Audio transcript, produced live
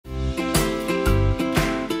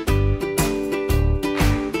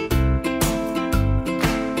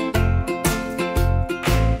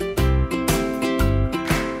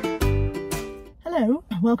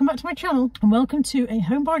welcome back to my channel and welcome to a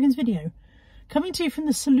Home Bargains video coming to you from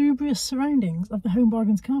the salubrious surroundings of the Home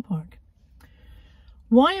Bargains car park.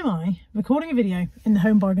 Why am I recording a video in the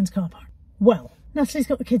Home Bargains car park? Well, Natalie's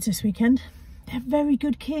got the kids this weekend. They're very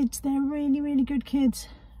good kids, they're really good kids,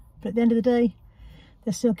 but at the end of the day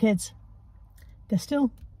they're still kids. They're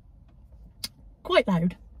still quite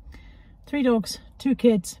loud. 3 dogs, 2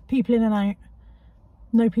 kids, people in and out,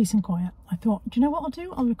 no peace and quiet. I thought, do you know what I'll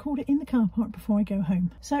do? I'll record it in the car park before I go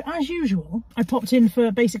home. So as usual, I popped in for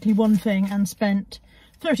basically one thing and spent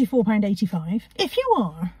 £34.85. If you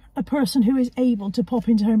are a person who is able to pop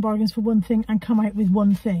into Home Bargains for one thing and come out with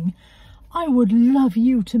one thing, I would love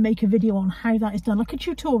you to make a video on how that is done, like a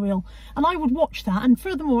tutorial, and I would watch that. And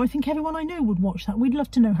furthermore, I think everyone I know would watch that. We'd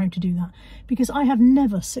love to know how to do that, because I have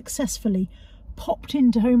never successfully popped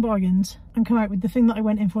into Home Bargains and come out with the thing that I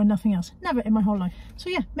went in for and nothing else. Never in my whole life. So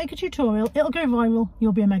yeah, make a tutorial, it'll go viral,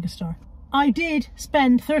 you'll be a megastar. I did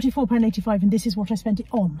spend £34.85 and this is what I spent it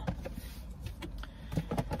on.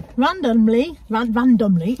 Randomly,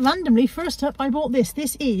 first up I bought this.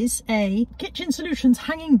 This is a Kitchen Solutions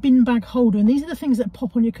hanging bin bag holder, and these are the things that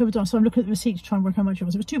pop on your cupboard door. So I'm looking at the receipt to try and work how much it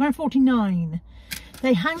was. It was £2.49.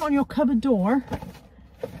 They hang on your cupboard door.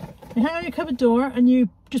 They hang on your cupboard door and you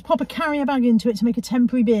just pop a carrier bag into it to make a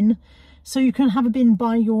temporary bin, so you can have a bin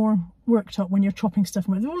by your worktop when you're chopping stuff.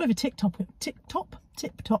 They're all over TikTok. They're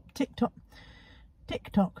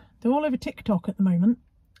all over TikTok at the moment.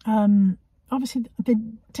 Obviously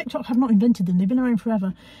TikTok have not invented them, they've been around forever,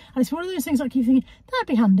 and it's one of those things I keep thinking, that'd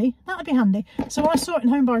be handy. So when I saw it in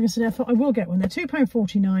Home Bargains today, I thought I will get one. They're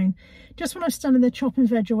 £2.49, just when I'm standing there chopping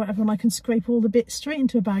veg or whatever, and I can scrape all the bits straight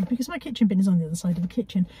into a bag, because my kitchen bin is on the other side of the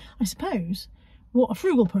kitchen. I suppose what a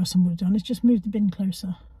frugal person would have done is just move the bin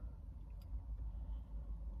closer.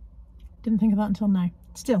 Didn't think of that until now.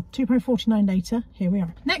 Still, £2.49 later, here we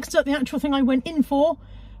are. Next up, the actual thing I went in for,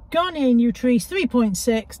 Garnier Nutrice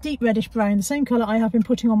 3.6, deep reddish brown, the same colour I have been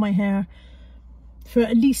putting on my hair for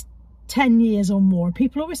at least 10 years or more.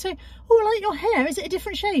 People always say, oh, I like your hair, is it a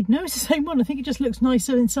different shade? No, it's the same one. I think it just looks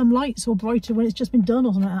nicer in some lights or brighter when it's just been done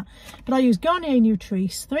or something like that. But I use Garnier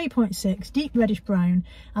Nutrice 3.6, deep reddish brown,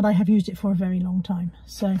 and I have used it for a very long time.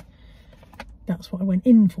 So that's what I went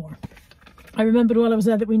in for. I remembered while I was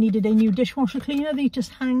there that we needed a new dishwasher cleaner. They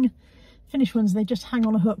just hang, finished ones, they just hang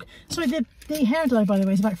on a hook. Sorry, the hair dye, by the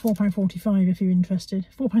way, is about £4.45 if you're interested.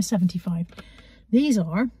 £4.75. These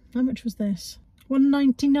are, how much was this?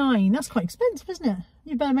 £1.99. That's quite expensive, isn't it?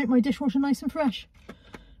 You better make my dishwasher nice and fresh.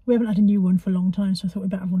 We haven't had a new one for a long time, so I thought we'd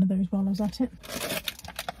better have one of those while I was at it.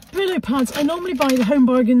 Brillo pads. I normally buy the Home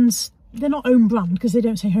Bargains. They're not own brand because they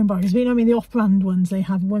don't say Home Bargains, but you know what I mean, the off-brand ones. They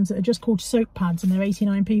have ones that are just called soap pads and they're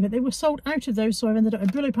 89p, but they were sold out of those, so I've ended up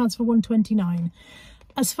with Brillo pads for £1.29.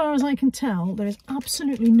 As far as I can tell, there is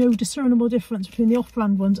absolutely no discernible difference between the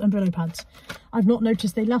off-brand ones and Brillo pads. I've not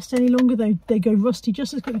noticed they last any longer, they go rusty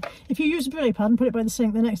just as quickly. If you use a Brillo pad and put it by the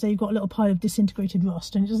sink, the next day you've got a little pile of disintegrated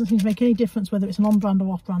rust, and it doesn't seem to make any difference whether it's an on-brand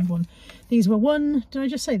or off-brand one. These were did I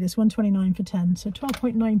just say this? £1.29 for 10, so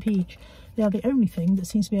 12.9p each. They are the only thing that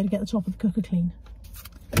seems to be able to get the top of the cooker clean.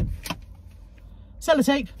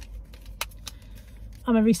 Sellotape.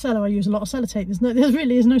 I'm a reseller, I use a lot of sellotape. There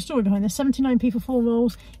really is no story behind this. 79p for 4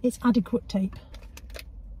 rolls. It's adequate tape.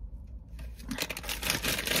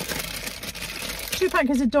 2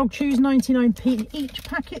 packets of dog chews, 99p each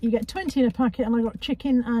packet. You get 20 in a packet, and I got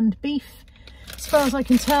chicken and beef. As far as I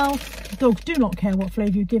can tell, dogs do not care what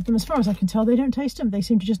flavour you give them. As far as I can tell, they don't taste them. They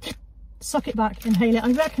seem to just suck it back, inhale it.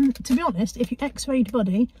 I reckon, to be honest, if you x-rayed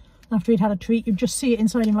Buddy after he'd had a treat, you'd just see it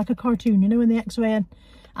inside him like a cartoon. You know when they x-ray an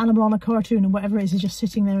animal on a cartoon and whatever it is just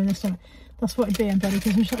sitting there in the stomach? That's what it'd be, Buddy,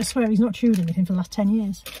 because I swear he's not chewed anything for the last 10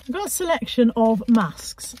 years. I've got a selection of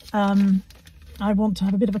masks. I want to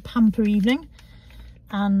have a bit of a pamper evening,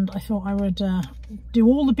 and I thought I would do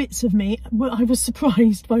all the bits of me. Well, I was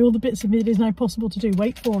surprised by all the bits of me that is now possible to do.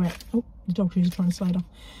 Wait for it. Oh, the dog trees are trying to slide off.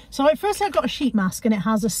 So firstly I've got a sheet mask, and it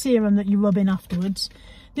has a serum that you rub in afterwards.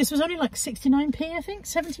 This was only like 69p, I think,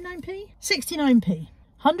 79p? 69p.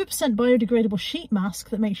 100% biodegradable sheet mask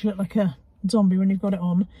that makes you look like a zombie when you've got it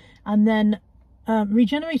on. And then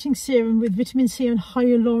regenerating serum with vitamin C and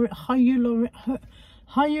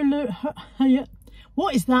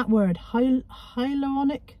what is that word?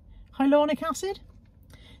 Hyaluronic acid?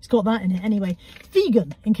 It's got that in it. Anyway,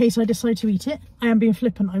 vegan, in case I decide to eat it. I am being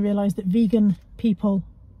flippant. I realise that vegan people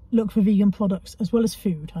look for vegan products as well as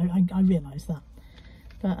food. I realise that.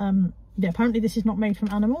 But yeah, apparently this is not made from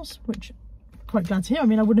animals, which I'm quite glad to hear. I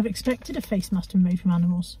mean, I wouldn't have expected a face mask to be made from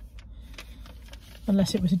animals.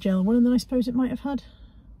 Unless it was a gel one, and then I suppose it might have had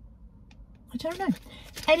I don't know.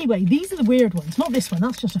 Anyway, these are the weird ones. Not this one,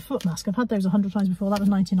 that's just a foot mask. I've had those 100 times before. That was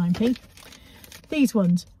 99p. These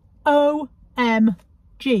ones,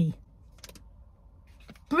 OMG.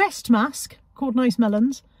 Breast mask, called Nice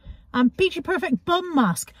Melons, and Peachy Perfect bum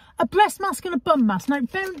mask. A breast mask and a bum mask. Now,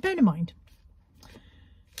 bear in mind,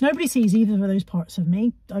 nobody sees either of those parts of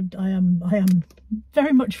me. I am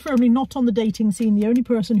very much firmly not on the dating scene. The only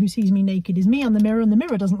person who sees me naked is me and the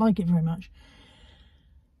mirror doesn't like it very much.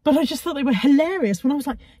 But I just thought they were hilarious when I was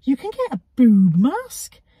like, you can get a boob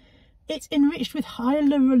mask? It's enriched with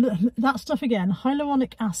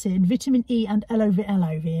hyaluronic acid, vitamin E and aloe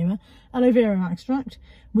vera extract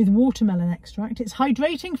with watermelon extract. It's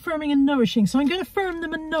hydrating, firming and nourishing. So I'm going to firm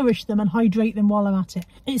them and nourish them and hydrate them while I'm at it.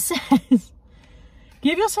 It says,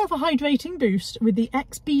 give yourself a hydrating boost with the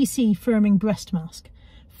XBC Firming Breast Mask.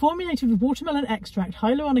 Formulated with watermelon extract,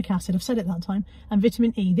 hyaluronic acid, I've said it that time, and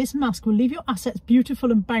vitamin E, this mask will leave your assets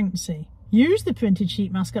beautiful and bouncy. Use the printed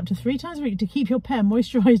sheet mask up to 3 times a week to keep your pair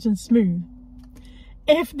moisturised and smooth.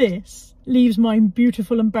 If this leaves mine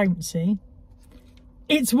beautiful and bouncy,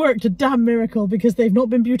 it's worked a damn miracle, because they've not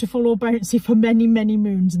been beautiful or bouncy for many, many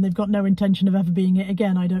moons, and they've got no intention of ever being it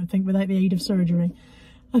again, I don't think, without the aid of surgery.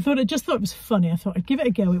 I just thought it was funny. I thought I'd give it a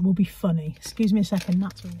go. It will be funny. Excuse me a second.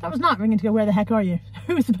 That was Nat ringing to go, where the heck are you?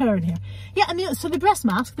 Who is the parent here? Yeah, and so the breast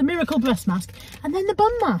mask, the miracle breast mask, and then the bum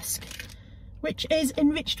mask, which is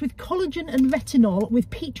enriched with collagen and retinol with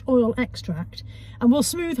peach oil extract, and will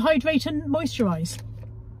smooth, hydrate and moisturise.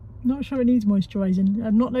 Not sure it needs moisturising.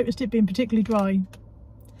 I've not noticed it being particularly dry.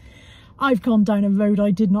 I've gone down a road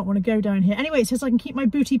I did not want to go down here. Anyway, it says I can keep my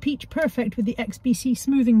booty peach perfect with the XBC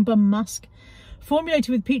Smoothing Bum Mask. Formulated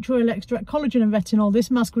with peach oil extract, collagen and retinol, this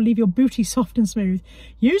mask will leave your booty soft and smooth.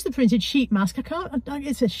 Use the printed sheet mask.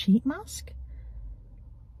 It's a sheet mask?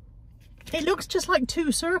 It looks just like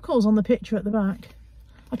 2 circles on the picture at the back.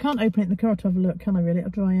 I can't open it in the car to have a look, can I really? It'll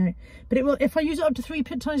dry out. But it will, if I use it up to 3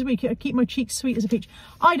 times a week, it'll keep my cheeks sweet as a peach.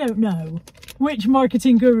 I don't know which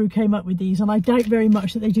marketing guru came up with these, and I doubt very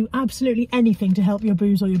much that they do absolutely anything to help your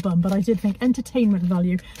boobs or your bum, but I did think entertainment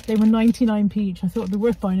value. They were 99p each. I thought it'd be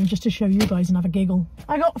worth buying them just to show you guys and have a giggle.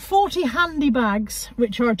 I got 40 handy bags,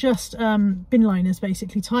 which are just bin liners,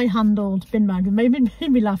 basically, tie-handled bin bags. It made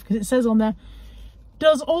me laugh because it says on there,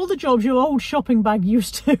 does all the jobs your old shopping bag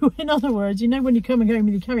used to. In other words, you know when you come and go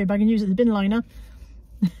with your carrier bag and use it as a bin liner.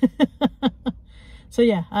 So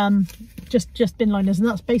yeah, just bin liners, and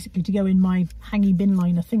that's basically to go in my hangy bin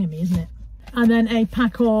liner thingamy, isn't it? And then a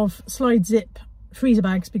pack of slide zip freezer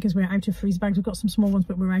bags, because we're out of freezer bags. We've got some small ones,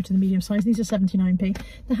 but we're out of the medium size. These are 79p.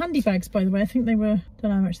 The handy bags, by the way, I think they were,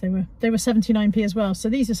 don't know how much they were 79p as well. So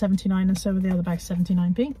these are 79, and so were the other bags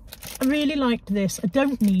 79p. I really liked this. I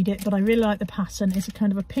don't need it, but I really like the pattern. It's a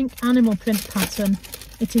kind of a pink animal print pattern.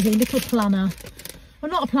 It is a little planner. I'm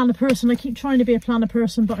not a planner person. I keep trying to be a planner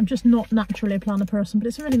person, but I'm just not naturally a planner person. But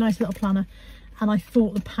it's a really nice little planner, and I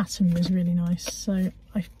thought the pattern was really nice, so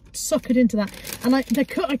I suckered into that. And I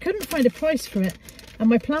couldn't find a price for it, and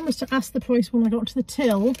my plan was to ask the price when I got to the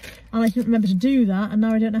till, and I didn't remember to do that, and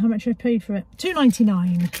now I don't know how much I paid for it.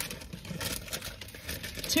 £2.99.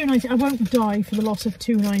 £2.99. I won't die for the loss of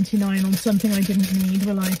 £2.99 on something I didn't need,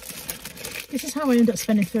 will I? This is how I end up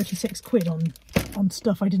spending 36 quid on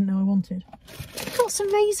stuff I didn't know I wanted. I got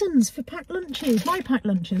some raisins for packed lunches, my packed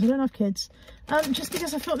lunches. I don't have kids, just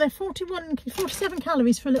because I thought they're 47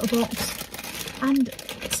 calories for a little box, and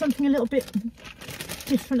something a little bit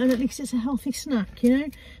different, and at least it's a healthy snack, you know.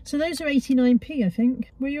 So those are 89p, I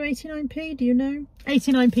think. Were you 89p? Do you know?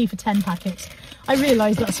 89p for 10 packets. I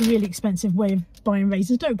realise that's a really expensive way of buying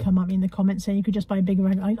raisins. Don't come at me in the comments saying you could just buy a big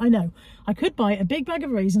bag. I know. I could buy a big bag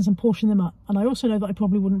of raisins and portion them up, and I also know that I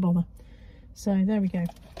probably wouldn't bother. So there we go.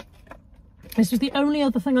 This was the only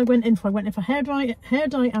other thing I went in for. I went in for hair dye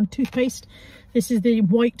and toothpaste. This is the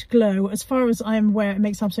White Glow. As far as I am aware, it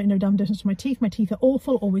makes absolutely no damn difference to my teeth. My teeth are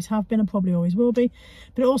awful, always have been, and probably always will be.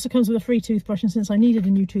 But it also comes with a free toothbrush, and since I needed a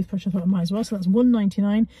new toothbrush, I thought I might as well. So that's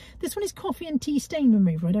 £1.99. This one is coffee and tea stain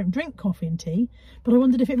remover. I don't drink coffee and tea, but I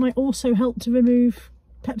wondered if it might also help to remove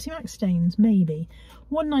Pepsi Max stains, maybe.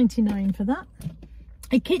 £1.99 for that.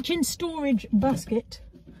 A kitchen storage basket.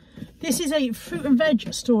 This is a fruit and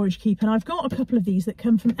veg storage keep, and I've got a couple of these that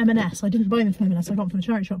come from M&S. I didn't buy them from M&S, I got them from a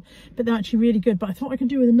charity shop, but they're actually really good. But I thought I could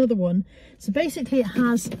do with another one. So basically it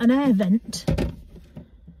has an air vent,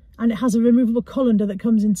 and it has a removable colander that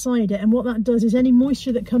comes inside it, and what that does is any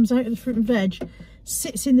moisture that comes out of the fruit and veg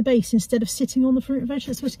sits in the base instead of sitting on the fruit and veg.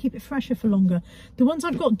 It's supposed to keep it fresher for longer. The ones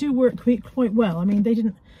I've got do work quite well. I mean, they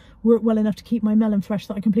didn't work well enough to keep my melon fresh,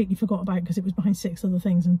 that I completely forgot about because it was behind 6 other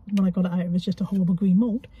things, and when I got it out it was just a horrible green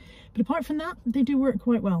mould. But apart from that, they do work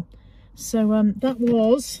quite well. So that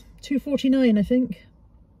was £2.49 I think.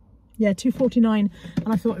 Yeah, £2.49, and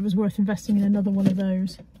I thought it was worth investing in another one of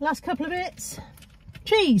those. Last couple of bits.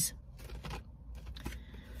 Cheese.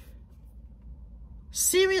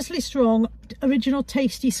 Seriously strong, original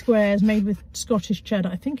tasty squares made with Scottish cheddar.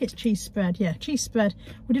 I think it's cheese spread. Yeah, cheese spread.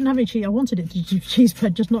 We didn't have any cheese. I wanted it to be cheese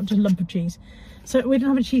spread, not just a lump of cheese. So we didn't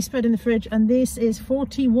have a cheese spread in the fridge, and this is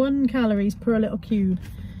 41 calories per little cube.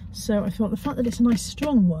 So I thought the fact that it's a nice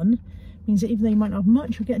strong one means that even though you might not have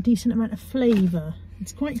much, you'll get a decent amount of flavour.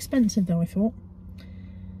 It's quite expensive though, I thought.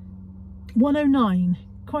 £1.09.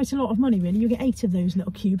 Quite a lot of money really. You get 8 of those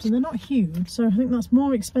little cubes and they're not huge, so I think that's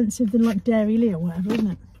more expensive than like Dairy Lee or whatever,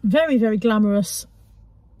 isn't it? Very, very glamorous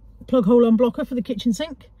plug hole unblocker for the kitchen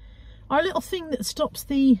sink. Our little thing that stops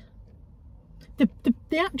the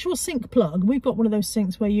actual sink plug. We've got one of those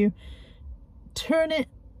sinks where you turn it,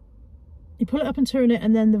 you pull it up and turn it,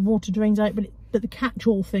 and then the water drains out, but the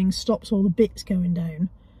catch-all thing stops all the bits going down.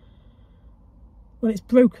 Well, it's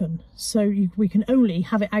broken, so we can only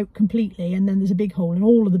have it out completely, and then there's a big hole and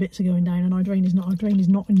all of the bits are going down, and our drain is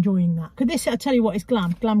not enjoying that. Because this, I tell you what, is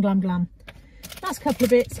glam. Last couple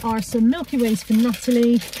of bits are some Milky Ways for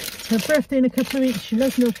Natalie. It's her birthday in a couple of weeks. She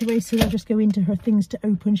loves Milky Ways, so they'll just go into her things to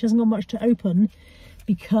open. She hasn't got much to open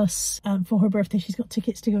because for her birthday she's got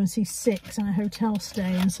tickets to go and see Six and a hotel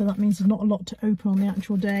stay, and so that means there's not a lot to open on the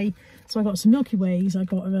actual day. So I got some Milky Ways, I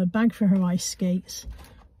got her a bag for her ice skates,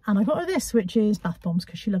 and I got her this, which is bath bombs,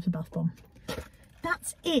 because she loves a bath bomb.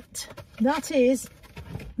 That's it. That is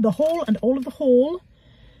the haul and all of the haul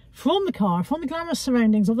from the car, from the glamorous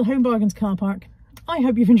surroundings of the Home Bargains car park. I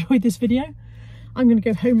hope you've enjoyed this video. I'm going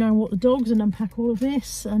to go home now and walk the dogs and unpack all of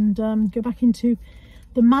this and go back into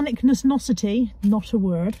the manicness-nosity, not a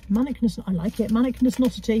word, manicness, I like it,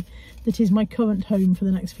 manicness-nosity that is my current home for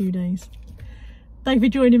the next few days. Thank you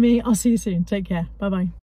for joining me. I'll see you soon. Take care. Bye-bye.